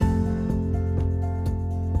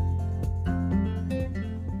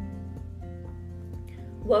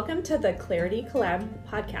Welcome to the Clarity Collab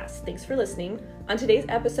podcast. Thanks for listening. On today's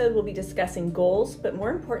episode, we'll be discussing goals, but more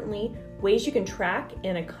importantly, ways you can track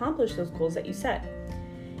and accomplish those goals that you set.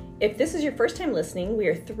 If this is your first time listening, we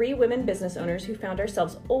are 3 women business owners who found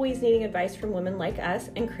ourselves always needing advice from women like us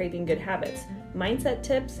and craving good habits, mindset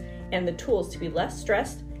tips, and the tools to be less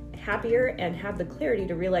stressed, happier, and have the clarity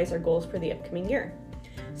to realize our goals for the upcoming year.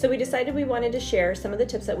 So we decided we wanted to share some of the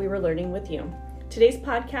tips that we were learning with you. Today's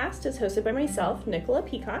podcast is hosted by myself, Nicola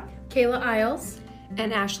Peacock, Kayla Isles,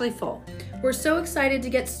 and Ashley Full. We're so excited to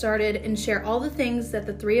get started and share all the things that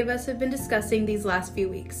the 3 of us have been discussing these last few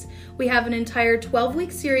weeks. We have an entire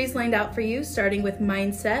 12-week series lined out for you, starting with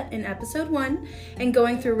mindset in episode 1 and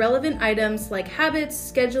going through relevant items like habits,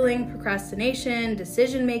 scheduling, procrastination,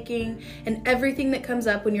 decision-making, and everything that comes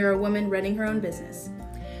up when you're a woman running her own business.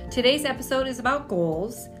 Today's episode is about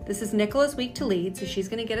goals. This is Nicola's week to lead, so she's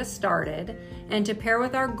going to get us started. And to pair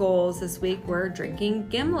with our goals this week, we're drinking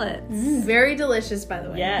Gimlets. Very delicious, by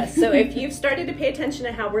the way. Yes, so if you've started to pay attention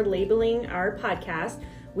to how we're labeling our podcast,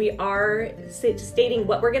 we are stating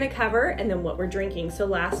what we're going to cover and then what we're drinking. So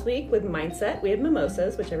last week with Mindset, we had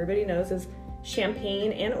mimosas, which everybody knows is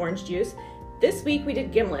champagne and orange juice. This week we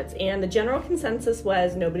did Gimlets, and the general consensus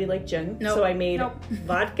was nobody liked gin. Nope. So I made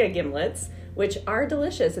vodka Gimlets, which are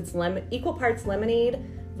delicious. It's equal parts lemonade,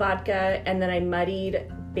 vodka, and then I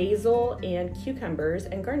muddied basil and cucumbers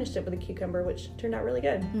and garnished it with a cucumber, which turned out really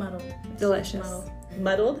good. Muddled. Delicious.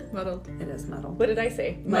 Muddled? Muddled. It is muddled. What did I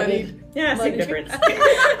say? Muddied. Yeah, same difference.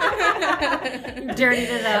 Dirtied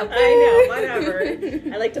it up. I know,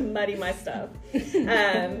 whatever. I like to muddy my stuff.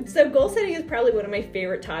 So goal setting is probably one of my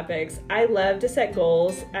favorite topics. I love to set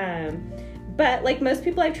goals, but like most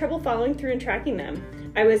people, I have trouble following through and tracking them.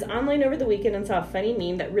 I was online over the weekend and saw a funny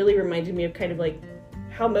meme that really reminded me of kind of like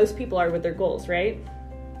how most people are with their goals, right?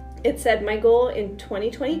 It said, my goal in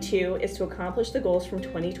 2022 is to accomplish the goals from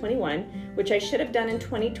 2021, which I should have done in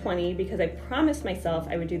 2020 because I promised myself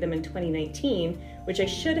I would do them in 2019, which I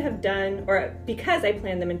should have done, or because I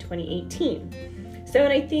planned them in 2018. So,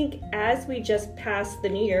 and I think as we just passed the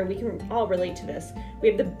new year, we can all relate to this. We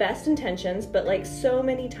have the best intentions, but like so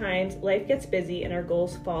many times, life gets busy and our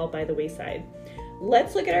goals fall by the wayside.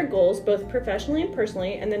 Let's look at our goals, both professionally and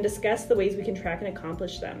personally, and then discuss the ways we can track and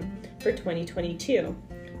accomplish them for 2022.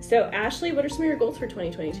 So, Ashley, what are some of your goals for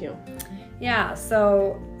 2022? Yeah,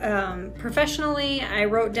 so professionally, I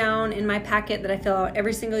wrote down in my packet that I fill out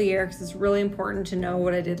every single year because it's really important to know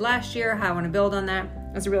what I did last year, how I want to build on that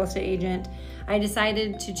as a real estate agent. I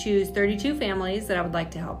decided to choose 32 families that I would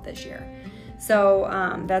like to help this year. So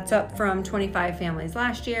that's up from 25 families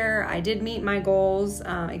last year. I did meet my goals,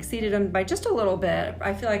 exceeded them by just a little bit.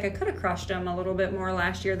 I feel like I could have crushed them a little bit more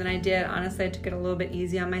last year than I did. Honestly, I took it a little bit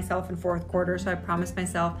easy on myself in fourth quarter, so I promised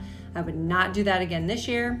myself I would not do that again this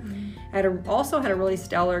year. I also had a really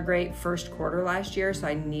stellar, great first quarter last year, so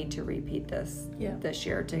I need to repeat this this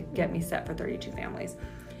year to get me set for 32 families.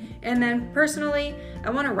 And then personally,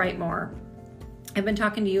 I want to write more. I've been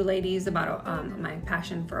talking to you ladies about my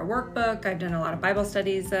passion for a workbook. I've done a lot of Bible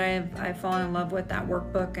studies that I've fallen in love with, that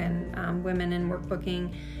workbook and women in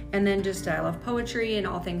workbooking. And then just I love poetry and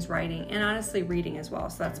all things writing, and honestly reading as well.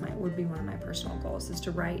 So that's would be one of my personal goals, is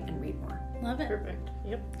to write and read more. Love it. Perfect.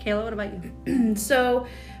 Yep. Kayla, what about you? So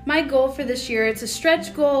my goal for this year, it's a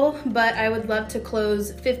stretch goal, but I would love to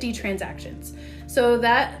close 50 transactions. So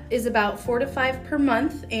that is about 4 to 5 per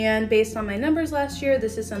month. And based on my numbers last year,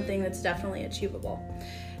 this is something that's definitely achievable.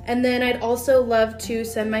 And then I'd also love to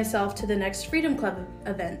send myself to the next Freedom Club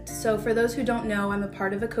event. So for those who don't know, I'm a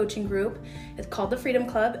part of a coaching group. It's called the Freedom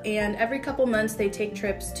Club, and every couple months they take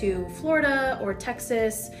trips to Florida or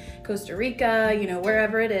Texas, Costa Rica,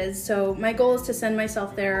 wherever it is. So my goal is to send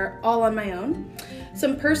myself there all on my own.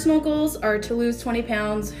 Some personal goals are to lose 20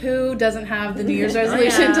 pounds. Who doesn't have the New Year's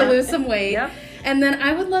resolution to lose some weight? Yep. And then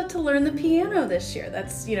I would love to learn the piano this year.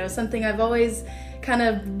 That's, something I've always kind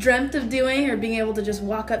of dreamt of doing, or being able to just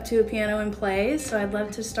walk up to a piano and play. So I'd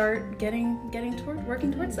love to start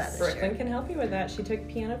working towards that this Brooklyn year. can help you with that. She took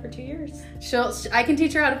piano for 2 years. I can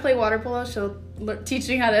teach her how to play water polo. She'll teach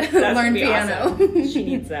me how to That's learn piano. piano. She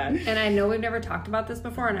needs that. And I know we've never talked about this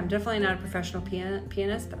before, and I'm definitely not a professional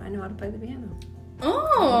pianist, but I know how to play the piano.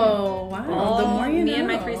 Oh, wow. The more you know. Me and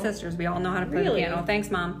my 3 sisters, we all know how to play the Really? piano.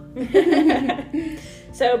 Thanks, Mom.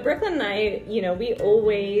 So Brooklyn and I, we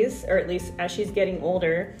always, or at least as she's getting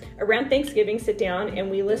older, around Thanksgiving sit down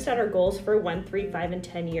and we list out our goals for 1, 3, 5, and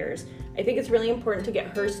 10 years. I think it's really important to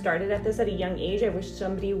get her started at this at a young age. I wish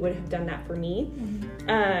somebody would have done that for me.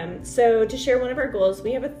 So to share one of our goals,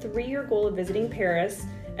 we have a 3-year goal of visiting Paris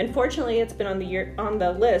Unfortunately, it's been on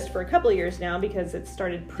the list for a couple of years now because it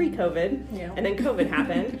started pre-COVID, and then COVID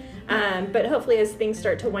happened. But hopefully, as things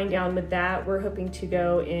start to wind down with that, we're hoping to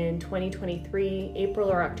go in 2023,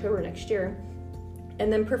 April or October next year.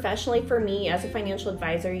 And then professionally for me as a financial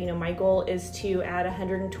advisor, my goal is to add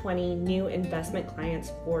 120 new investment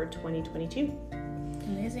clients for 2022.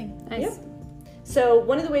 Amazing. Nice. Yep. So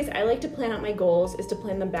one of the ways I like to plan out my goals is to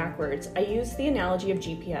plan them backwards. I use the analogy of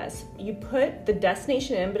GPS. You put the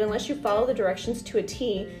destination in, but unless you follow the directions to a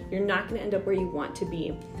T, you're not going to end up where you want to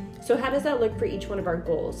be. So how does that look for each one of our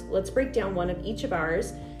goals? Let's break down one of each of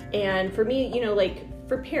ours. And for me, like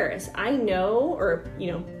for Paris, I know, or,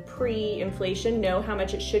 pre-inflation, know how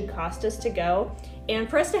much it should cost us to go. And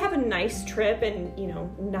for us to have a nice trip and,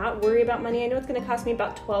 not worry about money, I know it's going to cost me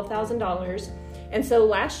about $12,000. And so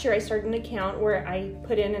last year I started an account where I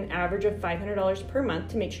put in an average of $500 per month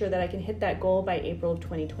to make sure that I can hit that goal by April of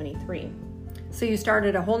 2023. So you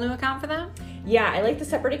started a whole new account for that? Yeah, I like the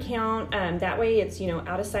separate account. That way it's,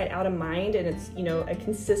 out of sight, out of mind. And it's, a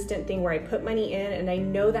consistent thing where I put money in and I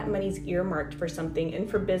know that money's earmarked for something. And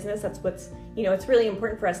for business, that's what's, it's really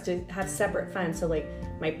important for us to have separate funds. So like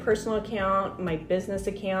my personal account, my business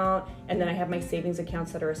account, and then I have my savings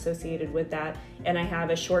accounts that are associated with that. And I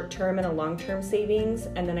have a short-term and a long-term savings.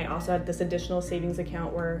 And then I also have this additional savings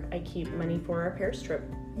account where I keep money for our Paris trip.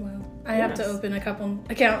 Wow. I have to open a couple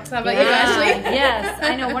accounts. How about you, Yeah. Ashley? Yes,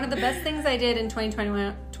 I know. One of the best things I did in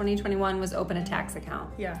 2021 was open a tax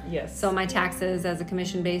account. Yeah. Yes. So my taxes, as a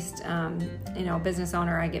commission-based, business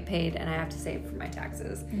owner, I get paid and I have to save for my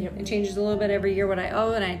taxes. Yep. It changes a little bit every year what I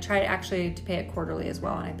owe, and I try actually to pay it quarterly as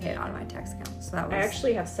well, and I pay it out of my tax account. So that was. I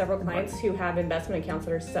actually have several clients who have investment accounts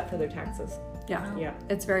that are set for their taxes. Yeah. Yeah.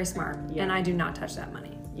 It's very smart, Yeah. and I do not touch that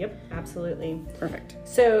money. Yep, absolutely. Perfect.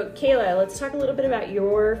 So, Kayla, let's talk a little bit about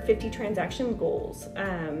your 50 transaction goals.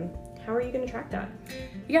 How are you going to track that?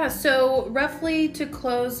 Yeah, so roughly to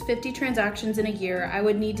close 50 transactions in a year, I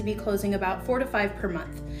would need to be closing about 4 to 5 per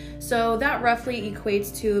month. So that roughly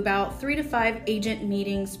equates to about 3 to 5 agent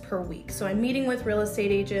meetings per week. So I'm meeting with real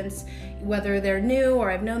estate agents, whether they're new or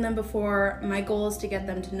I've known them before. My goal is to get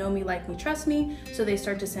them to know me, like me, trust me, so they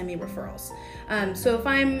start to send me referrals. And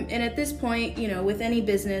at this point, with any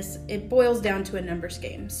business, it boils down to a numbers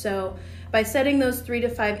game. So by setting those 3 to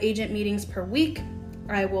 5 agent meetings per week,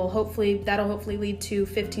 that'll hopefully lead to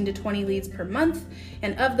 15 to 20 leads per month.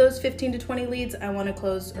 And of those 15 to 20 leads, I want to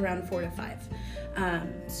close around 4 to 5.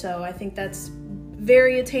 So I think that's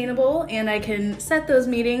very attainable, and I can set those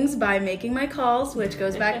meetings by making my calls, which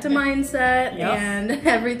goes back to mindset and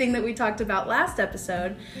everything that we talked about last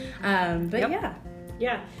episode.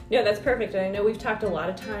 Yeah, no, that's perfect. And I know we've talked a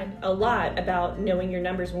lot about knowing your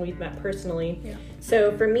numbers when we've met personally. Yeah.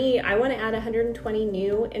 So for me, I want to add 120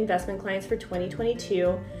 new investment clients for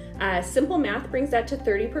 2022. Simple math brings that to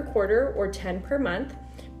 30 per quarter or 10 per month.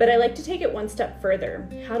 But I like to take it one step further.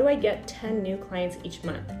 How do I get 10 new clients each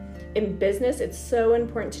month? In business, it's so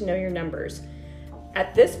important to know your numbers.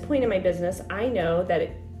 At this point in my business, I know that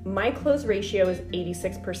my close ratio is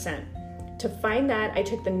 86%. To find that, I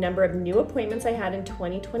took the number of new appointments I had in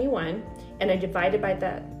 2021 and I divided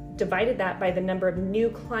that by the number of new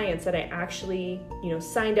clients that I actually,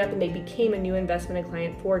 signed up and they became a new investment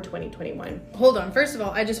client for 2021. Hold on. First of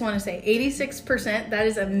all, I just want to say 86%. That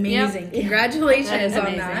is amazing. Yep. Congratulations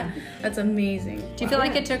on that. That's amazing. Do you feel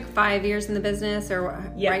like it took 5 years in the business, or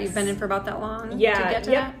right? You've been in for about that long? Yeah. To get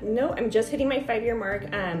to that? No, I'm just hitting my 5-year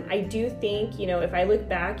mark. I do think, if I look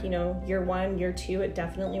back, year 1, year 2, it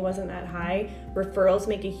definitely wasn't that high. Referrals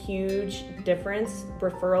make a huge difference.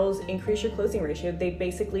 Referrals increase your closing ratio.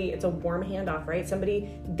 It's a warm handoff, right? Somebody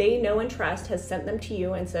they know and trust has sent them to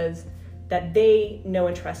you and says that they know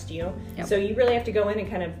and trust you. Yep. So you really have to go in and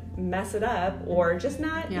kind of mess it up, or just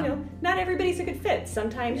not, not everybody's a good fit.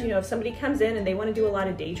 Sometimes, if somebody comes in and they want to do a lot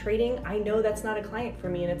of day trading, I know that's not a client for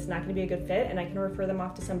me and it's not going to be a good fit, and I can refer them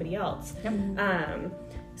off to somebody else. Yep.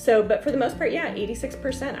 But for the most part,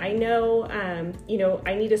 86%. I know,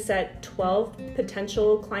 I need to set 12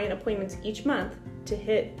 potential client appointments each month to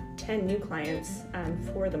hit 10 new clients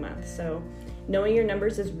for the month. So knowing your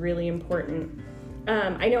numbers is really important.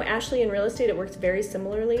 I know, Ashley, in real estate, it works very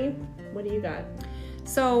similarly. What do you got?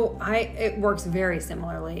 So it works very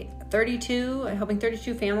similarly. Helping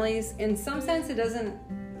 32 families. In some sense, it doesn't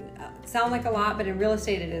sound like a lot, but in real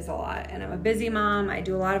estate, it is a lot. And I'm a busy mom. I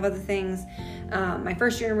do a lot of other things. My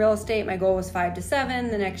first year in real estate, my goal was 5 to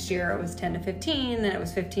 7. The next year, it was 10 to 15. Then it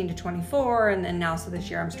was 15 to 24. And then now, so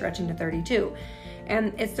this year, I'm stretching to 32.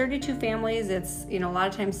 And it's 32 families. It's, a lot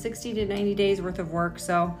of times 60 to 90 days worth of work.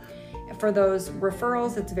 So for those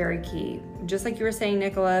referrals, it's very key. Just like you were saying,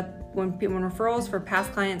 Nicola, when referrals for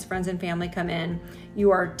past clients, friends, and family come in,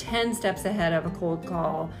 you are 10 steps ahead of a cold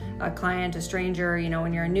call, a client, a stranger. You know,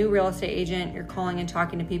 when you're a new real estate agent, you're calling and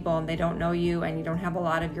talking to people and they don't know you and you don't have a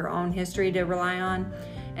lot of your own history to rely on,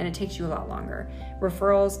 and it takes you a lot longer.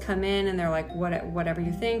 Referrals come in and they're like, whatever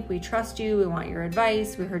you think, we trust you, we want your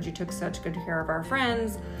advice, we heard you took such good care of our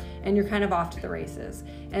friends, and you're kind of off to the races.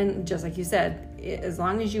 And just like you said, as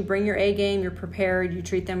long as you bring your A game, you're prepared, you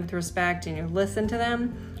treat them with respect, and you listen to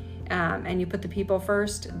them, and you put the people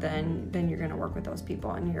first, then you're going to work with those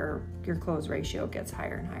people, and your close ratio gets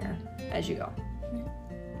higher and higher as you go.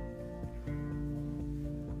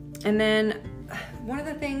 And then one of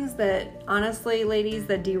the things that honestly, ladies,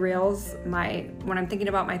 that derails when I'm thinking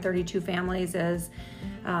about my 32 families is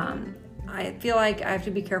I feel like I have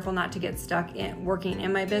to be careful not to get stuck in working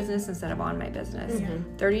in my business instead of on my business.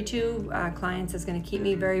 Mm-hmm. 32 clients is going to keep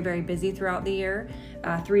me very, very busy throughout the year.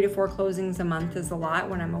 3 to 4 closings a month is a lot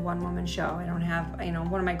when I'm a one-woman show. I don't have,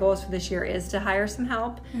 one of my goals for this year is to hire some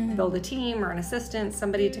help, build a team or an assistant,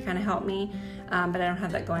 somebody to kind of help me, but I don't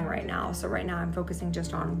have that going right now. So right now I'm focusing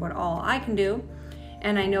just on what all I can do.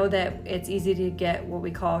 And I know that it's easy to get what we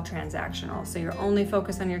call transactional. So you're only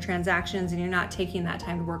focused on your transactions and you're not taking that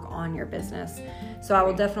time to work on your business. So I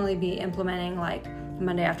will definitely be implementing like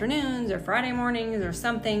Monday afternoons or Friday mornings or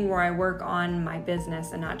something where I work on my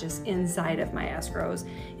business and not just inside of my escrows.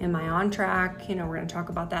 Am I on track? We're going to talk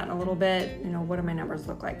about that in a little bit. What do my numbers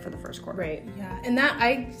look like for the first quarter? Right. Yeah. And that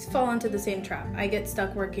I fall into the same trap. I get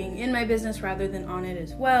stuck working in my business rather than on it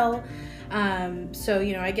as well.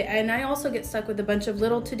 I also get stuck with a bunch of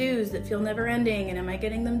little to-dos that feel never ending, and am I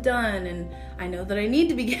getting them done? And I know that I need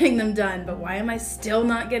to be getting them done, but why am I still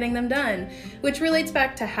not getting them done? Which relates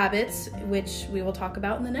back to habits, which we will talk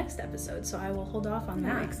about in the next episode. So I will hold off on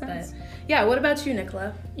that. Makes sense. But yeah, what about you,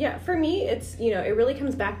 Nicola? Yeah, for me, it's, it really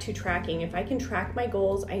comes back to tracking. If I can track my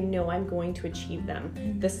goals, I know I'm going to achieve them.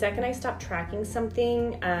 Mm-hmm. The second I stop tracking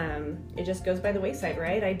something, it just goes by the wayside,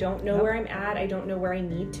 right? I don't know where I'm at. I don't know where I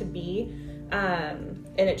need to be. And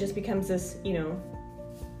it just becomes this,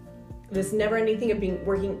 this never-ending thing of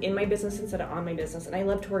working in my business instead of on my business. And I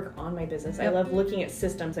love to work on my business. Yep. I love looking at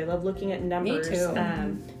systems. I love looking at numbers. Me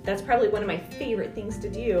too. That's probably one of my favorite things to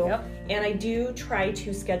do. Yep. And I do try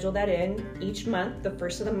to schedule that in each month, the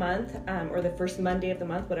first of the month, or the first Monday of the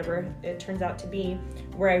month, whatever it turns out to be,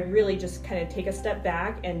 where I really just kind of take a step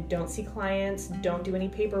back and don't see clients, don't do any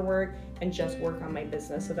paperwork, and just work on my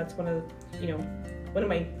business. So that's one of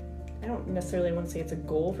my, I don't necessarily want to say it's a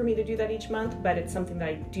goal for me to do that each month, but it's something that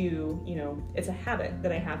I do, it's a habit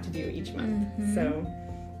that I have to do each month. Mm-hmm. So,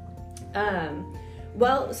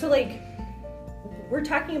 we're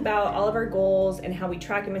talking about all of our goals and how we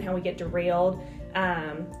track them and how we get derailed.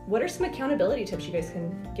 What are some accountability tips you guys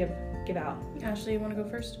can give out? Ashley, you want to go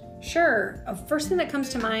first? Sure. First thing that comes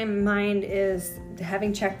to my mind is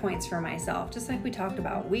having checkpoints for myself, just like we talked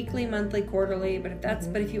about, weekly, monthly, quarterly. But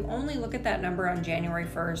if you only look at that number on January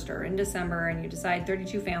 1st or in December and you decide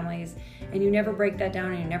 32 families and you never break that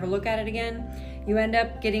down and you never look at it again, you end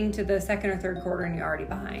up getting to the second or third quarter and you're already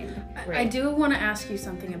behind. Right. I do want to ask you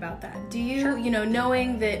something about that. Do you, sure.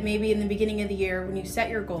 Knowing that maybe in the beginning of the year when you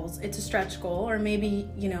set your goals, it's a stretch goal, or maybe,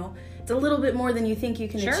 it's a little bit more than you think you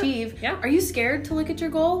can achieve. Yeah. Are you scared to look at your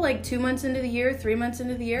goal like 2 months into the year, 3 months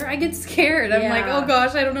into the year? I get scared. I'm like, oh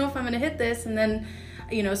gosh, I don't know if I'm going to hit this. And then,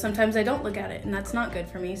 sometimes I don't look at it and that's not good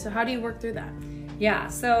for me. So how do you work through that? Yeah.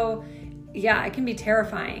 So it can be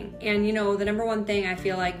terrifying. And the number one thing I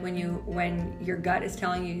feel like when your gut is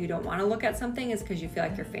telling you don't want to look at something is because you feel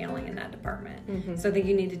like you're failing in that department. Mm-hmm. So I think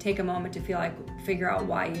you need to take a moment to figure out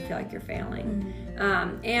why you feel like you're failing.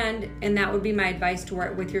 Mm-hmm. And that would be my advice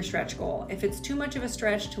with your stretch goal. If it's too much of a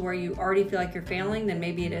stretch to where you already feel like you're failing, then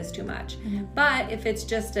maybe it is too much. Mm-hmm. But if it's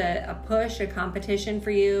just a push, a competition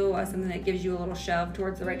for you, something that gives you a little shove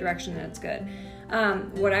towards the right direction, then it's good.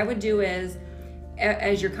 What I would do is,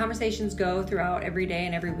 as your conversations go throughout every day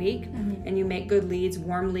and every week, mm-hmm. and you make good leads,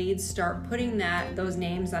 warm leads, start putting those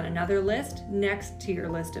names on another list next to your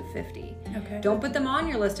list of 50. Okay. Don't put them on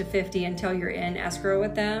your list of 50 until you're in escrow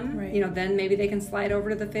with them. Right. Then maybe they can slide over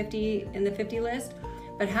to the 50 in the 50 list,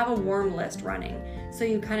 but have a warm list running. So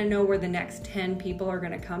you kind of know where the next 10 people are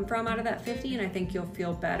going to come from out of that 50, and I think you'll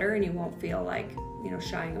feel better and you won't feel like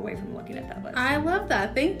shying away from looking at that list. I love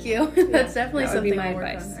that. Thank you. That's definitely that would something be my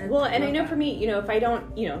advice. Well, and I know for me, if I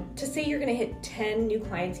don't, to say you're going to hit 10 new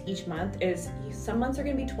clients each month is some months are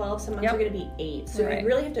going to be 12, some months are going to be 8. So I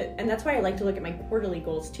really have to, and that's why I like to look at my quarterly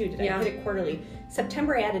goals too. Did I hit it quarterly?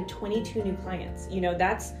 September, I added 22 new clients.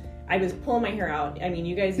 I was pulling my hair out. I mean,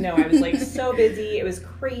 you guys know I was like so busy. It was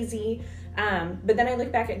crazy. But then I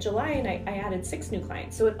look back at July and I added 6 new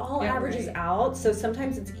clients. So it all averages out. So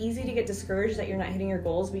sometimes it's easy to get discouraged that you're not hitting your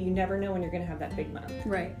goals, but you never know when you're going to have that big month.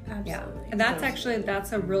 Right. Absolutely. Yeah. And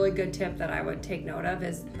that's a really good tip that I would take note of,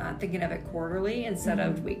 is thinking of it quarterly instead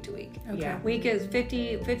of week to week. Okay. Yeah. Week is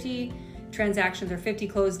 50 transactions or 50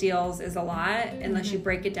 closed deals is a lot unless you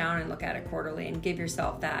break it down and look at it quarterly and give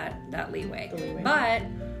yourself that leeway. But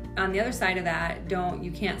on the other side of that,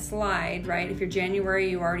 you can't slide, right? If you're January,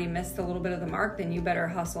 you already missed a little bit of the mark, then you better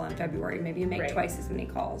hustle in February. Maybe you make twice as many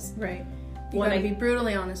calls. Right. You gotta be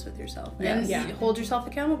brutally honest with yourself and hold yourself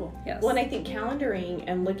accountable. Yes. Well, and I think calendaring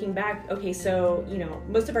and looking back, okay, so,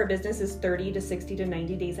 most of our business is 30 to 60 to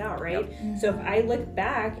 90 days out, right? Yep. So if I look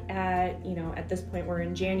back at, at this point we're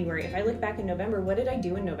in January, if I look back in November, what did I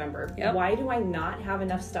do in November? Yep. Why do I not have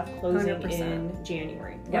enough stuff closing 100%. In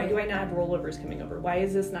January? Why do I not have rollovers coming over? Why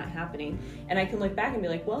is this not happening? And I can look back and be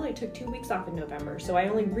like, well, I took 2 weeks off in November, so I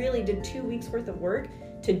only really did 2 weeks worth of work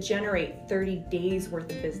to generate 30 days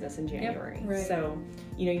worth of business in January. Yep. Right. So,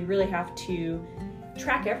 you really have to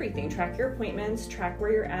track everything, track your appointments, track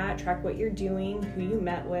where you're at, track what you're doing, who you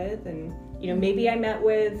met with. And, maybe I met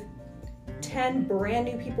with 10 brand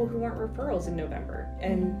new people who weren't referrals in November.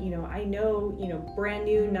 And, I know, brand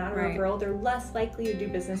new, not a referral, they're less likely to do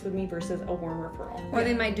business with me versus a warm referral. Or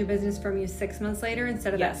they might do business from you 6 months later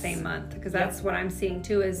instead of that same month. Because that's what I'm seeing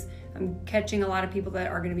too, is I'm catching a lot of people that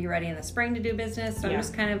are going to be ready in the spring to do business. So I'm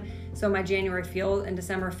just so my January and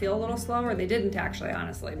December feel a little slower. They didn't actually,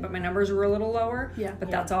 honestly, but my numbers were a little lower. Yeah. But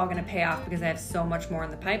that's all going to pay off because I have so much more in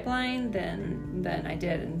the pipeline than I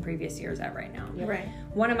did in previous years at right now. Yep. Right.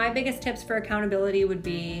 One of my biggest tips for accountability would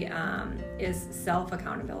be is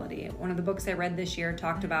self-accountability. One of the books I read this year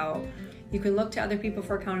talked about you can look to other people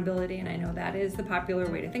for accountability, and I know that is the popular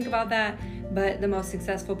way to think about that, but the most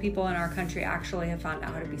successful people in our country actually have found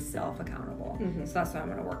out how to be self-accountable. Mm-hmm. So that's what I'm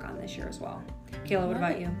going to work on this year as well. Kayla, what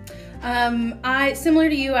about you? I similar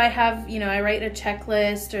to you, I have, I write a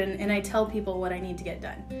checklist and I tell people what I need to get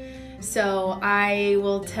done. So I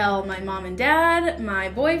will tell my mom and dad, my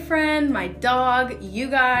boyfriend, my dog, you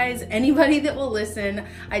guys, anybody that will listen.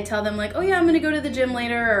 I tell them like, oh yeah, I'm going to go to the gym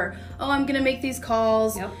later, or oh, I'm going to make these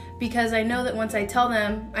calls. Yep. Because I know that once I tell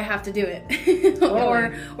them, I have to do it.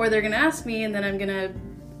 or they're going to ask me, and then I'm going to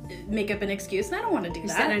make up an excuse, and I don't want to do that.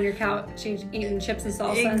 You're sitting on your couch eating chips and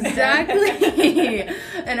salsa. Exactly.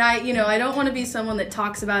 And I don't want to be someone that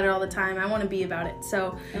talks about it all the time. I want to be about it.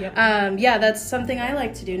 So, that's something I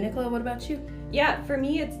like to do. Nicola, what about you? Yeah, for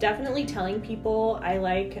me, it's definitely telling people. I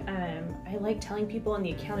like telling people and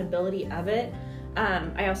the accountability of it.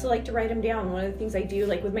 I also like to write them down. One of the things I do,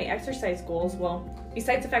 like with my exercise goals,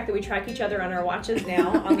 besides the fact that we track each other on our watches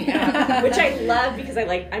now on the app, which I love because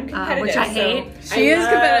I'm competitive. Which I hate. She is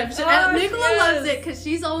competitive. Nicola loves it because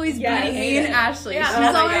she's always beating me and Ashley. Yeah,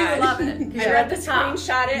 she's always loving it. I read the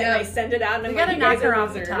screenshot it and I send it out, and I'm like, you guys are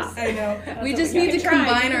losers. I know. We just need to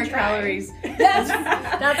combine our calories.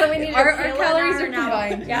 That's what we need. Our calories are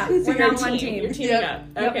combined. Yeah, we're now one team. You're teaming up.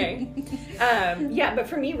 Okay. But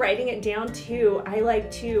for me, writing it down too, I like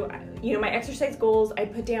to, my exercise goals I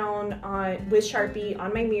put down with Sharpie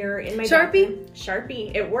on my mirror in my bathroom.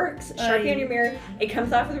 Sharpie, it works. Sharpie on your mirror. It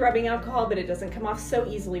comes off with rubbing alcohol, but it doesn't come off so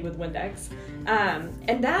easily with Windex.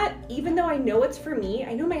 And that, even though I know it's for me,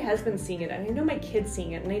 I know my husband's seeing it, and I know my kid's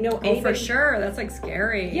seeing it, and I know for sure. That's like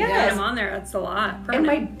scary. Yes. Yeah, I'm on there. That's a lot. Permanent. And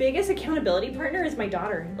my biggest accountability partner is my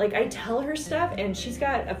daughter. Like, I tell her stuff, and she's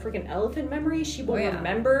got a freaking elephant memory. She will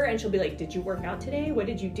remember, and she'll be like, "Did you work out today? What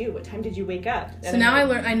did you do? What time did you wake up?" And so now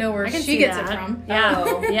I know where she gets it from.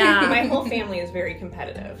 Yeah. Yeah. My whole family is very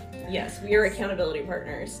competitive. Yes, we are accountability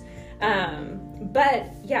partners. But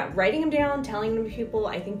yeah, writing them down, telling them to people,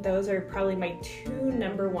 I think those are probably my 2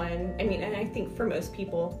 number one. I mean, and I think for most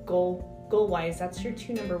people, goal wise, that's your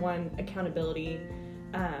 2 number one accountability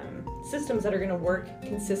systems that are going to work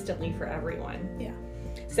consistently for everyone. Yeah.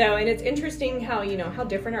 So, and it's interesting how how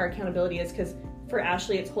different our accountability is, because for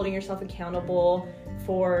Ashley, it's holding yourself accountable.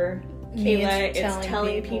 For Kayla, it's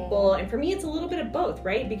telling people, and for me, it's a little bit of both,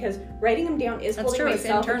 right? Because writing them down is holding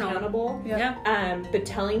myself accountable. Yeah. But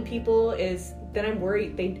telling people is that I'm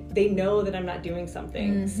worried they know that I'm not doing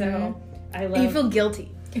something. Mm-hmm. So I love. You feel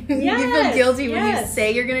guilty. Yes, you feel guilty when you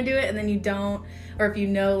say you're gonna do it and then you don't, or if you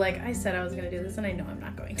know, like, I said I was gonna do this and I know I'm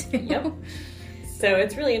not going to. Yep. So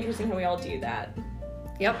it's really interesting how we all do that.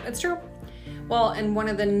 Yep, it's true. Well, and one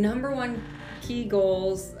of the number one key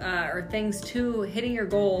goals or things to hitting your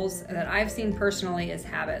goals that I've seen personally is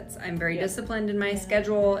habits. I'm very disciplined in my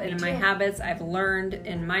schedule and in my habits. I've learned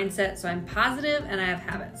in mindset, so I'm positive and I have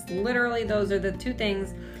habits. Literally, those are the 2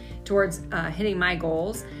 things towards hitting my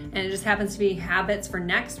goals. And it just happens to be Habits for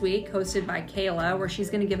Next Week, hosted by Kayla, where she's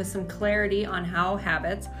going to give us some clarity on how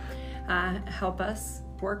habits help us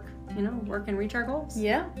work and reach our goals.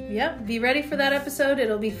 Yeah. Be ready for that episode.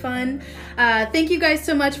 It'll be fun. Thank you guys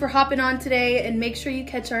so much for hopping on today, and make sure you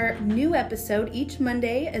catch our new episode each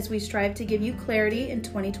Monday as we strive to give you clarity in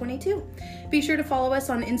 2022. Be sure to follow us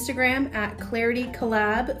on Instagram at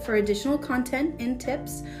ClarityCollab for additional content and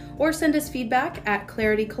tips, or send us feedback at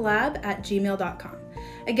claritycollab@gmail.com.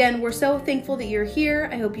 Again, we're so thankful that you're here.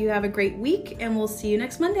 I hope you have a great week, and we'll see you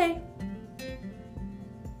next Monday.